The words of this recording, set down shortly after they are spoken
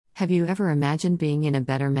Have you ever imagined being in a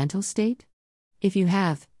better mental state? If you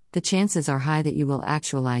have, the chances are high that you will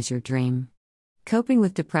actualize your dream. Coping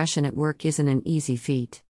with depression at work isn't an easy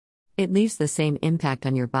feat. It leaves the same impact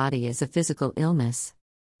on your body as a physical illness.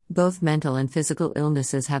 Both mental and physical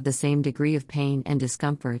illnesses have the same degree of pain and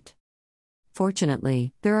discomfort.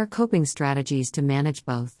 Fortunately, there are coping strategies to manage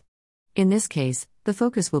both. In this case, the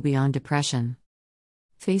focus will be on depression.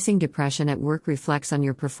 Facing depression at work reflects on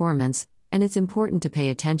your performance, and it's important to pay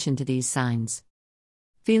attention to these signs.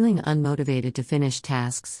 Feeling unmotivated to finish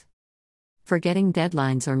tasks. Forgetting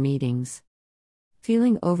deadlines or meetings.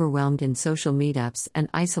 Feeling overwhelmed in social meetups and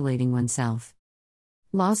isolating oneself.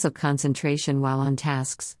 Loss of concentration while on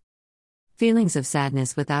tasks. Feelings of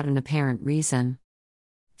sadness without an apparent reason.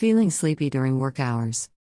 Feeling sleepy during work hours.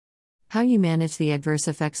 How you manage the adverse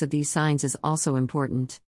effects of these signs is also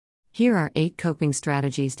important. Here are 8 coping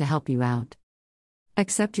strategies to help you out.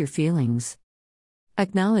 Accept your feelings.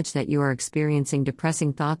 Acknowledge that you are experiencing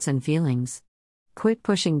depressing thoughts and feelings. Quit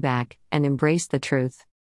pushing back and embrace the truth.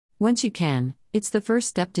 Once you can, it's the first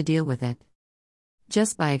step to deal with it.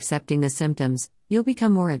 Just by accepting the symptoms, you'll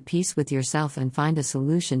become more at peace with yourself and find a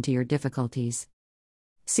solution to your difficulties.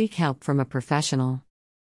 Seek help from a professional.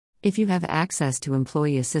 If you have access to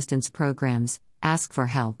employee assistance programs, ask for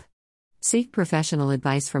help. Seek professional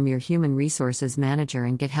advice from your human resources manager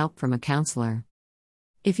and get help from a counselor.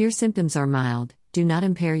 If your symptoms are mild, do not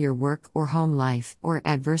impair your work or home life or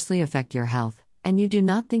adversely affect your health, and you do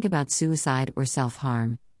not think about suicide or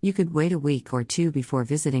self-harm, you could wait a week or 2 before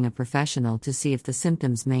visiting a professional to see if the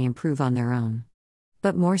symptoms may improve on their own.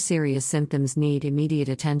 But more serious symptoms need immediate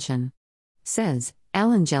attention. Says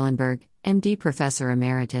Alan Gellenberg, MD Professor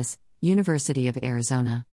Emeritus, University of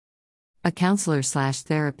Arizona. A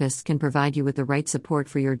counselor/therapist can provide you with the right support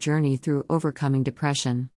for your journey through overcoming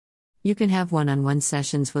depression. You can have one-on-one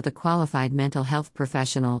sessions with a qualified mental health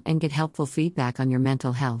professional and get helpful feedback on your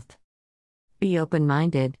mental health. Be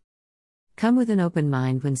open-minded. Come with an open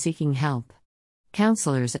mind when seeking help.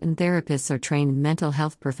 Counselors and therapists are trained mental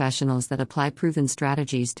health professionals that apply proven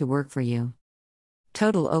strategies to work for you.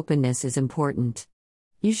 Total openness is important.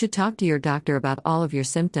 You should talk to your doctor about all of your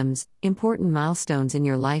symptoms, important milestones in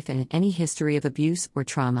your life, and any history of abuse or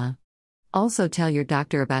trauma. Also tell your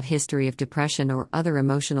doctor about history of depression or other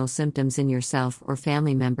emotional symptoms in yourself or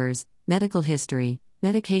family members, medical history,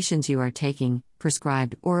 medications you are taking,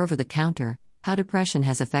 prescribed or over the counter, how depression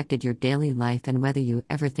has affected your daily life, and whether you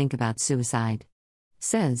ever think about suicide.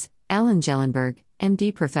 Says Alan Gellenberg,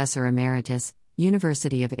 MD Professor Emeritus,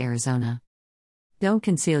 University of Arizona. Don't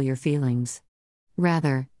conceal your feelings.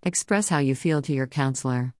 Rather, express how you feel to your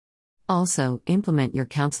counselor. Also, implement your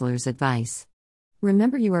counselor's advice.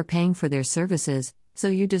 Remember, you are paying for their services, so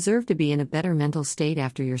you deserve to be in a better mental state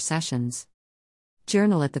after your sessions.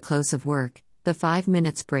 Journal at the close of work, the 5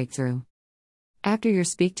 minutes breakthrough. After you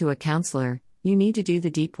speak to a counselor, you need to do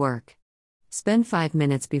the deep work. Spend 5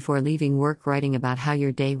 minutes before leaving work writing about how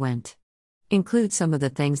your day went. Include some of the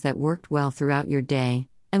things that worked well throughout your day,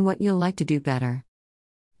 and what you'll like to do better.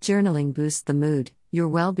 Journaling boosts the mood, your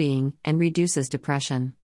well-being, and reduces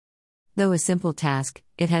depression. Though a simple task,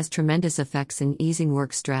 it has tremendous effects in easing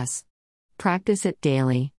work stress. Practice it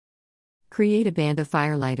daily. Create a band of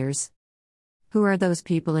firelighters. Who are those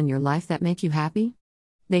people in your life that make you happy?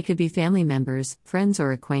 They could be family members, friends,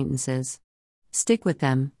 or acquaintances. Stick with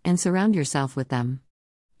them, and surround yourself with them.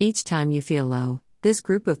 Each time you feel low, this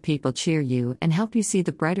group of people cheer you and help you see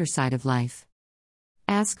the brighter side of life.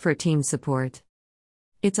 Ask for team support.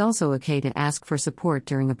 It's also okay to ask for support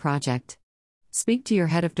during a project. Speak to your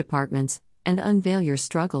head of departments, and unveil your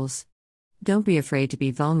struggles. Don't be afraid to be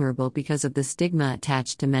vulnerable because of the stigma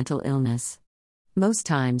attached to mental illness. Most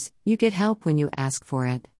times, you get help when you ask for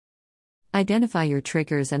it. Identify your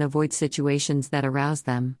triggers and avoid situations that arouse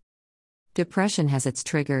them. Depression has its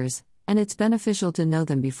triggers, and it's beneficial to know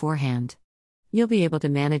them beforehand. You'll be able to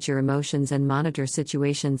manage your emotions and monitor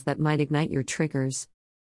situations that might ignite your triggers.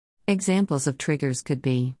 Examples of triggers could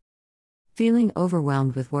be feeling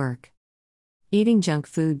overwhelmed with work, eating junk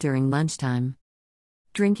food during lunchtime,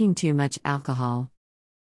 drinking too much alcohol,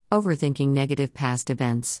 overthinking negative past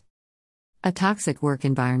events, a toxic work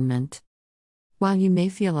environment. While you may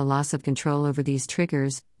feel a loss of control over these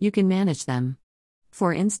triggers, you can manage them.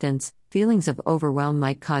 For instance, feelings of overwhelm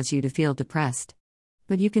might cause you to feel depressed.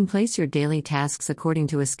 But you can place your daily tasks according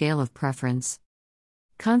to a scale of preference.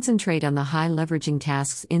 Concentrate on the high-leveraging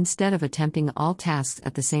tasks instead of attempting all tasks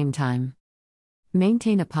at the same time.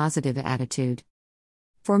 Maintain a positive attitude.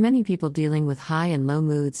 For many people dealing with high and low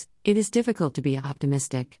moods, it is difficult to be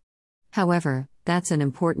optimistic. However, that's an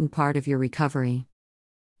important part of your recovery.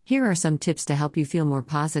 Here are some tips to help you feel more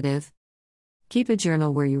positive. Keep a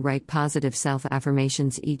journal where you write positive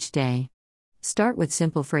self-affirmations each day. Start with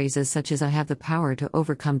simple phrases such as "I have the power to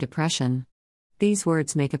overcome depression." These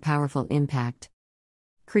words make a powerful impact.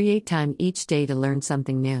 Create time each day to learn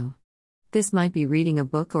something new. This might be reading a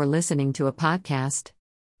book or listening to a podcast.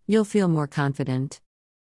 You'll feel more confident.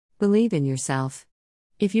 Believe in yourself.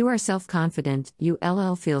 If you are self-confident,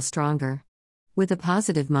 you'll feel stronger. With a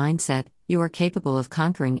positive mindset, you are capable of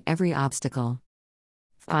conquering every obstacle.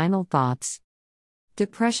 Final thoughts.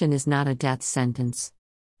 Depression is not a death sentence.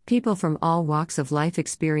 People from all walks of life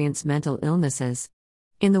experience mental illnesses.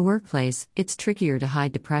 In the workplace, it's trickier to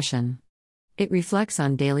hide depression. It reflects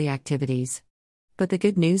on daily activities. But the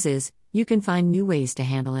good news is, you can find new ways to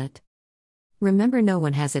handle it. Remember, no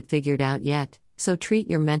one has it figured out yet, so treat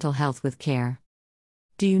your mental health with care.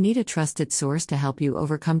 Do you need a trusted source to help you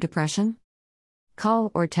overcome depression?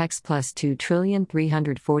 Call or text +2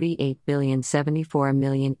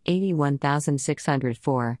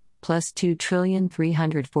 trillion348,074,081,604, +2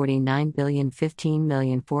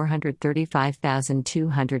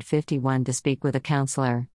 trillion349,015,435,251 to speak with a counselor.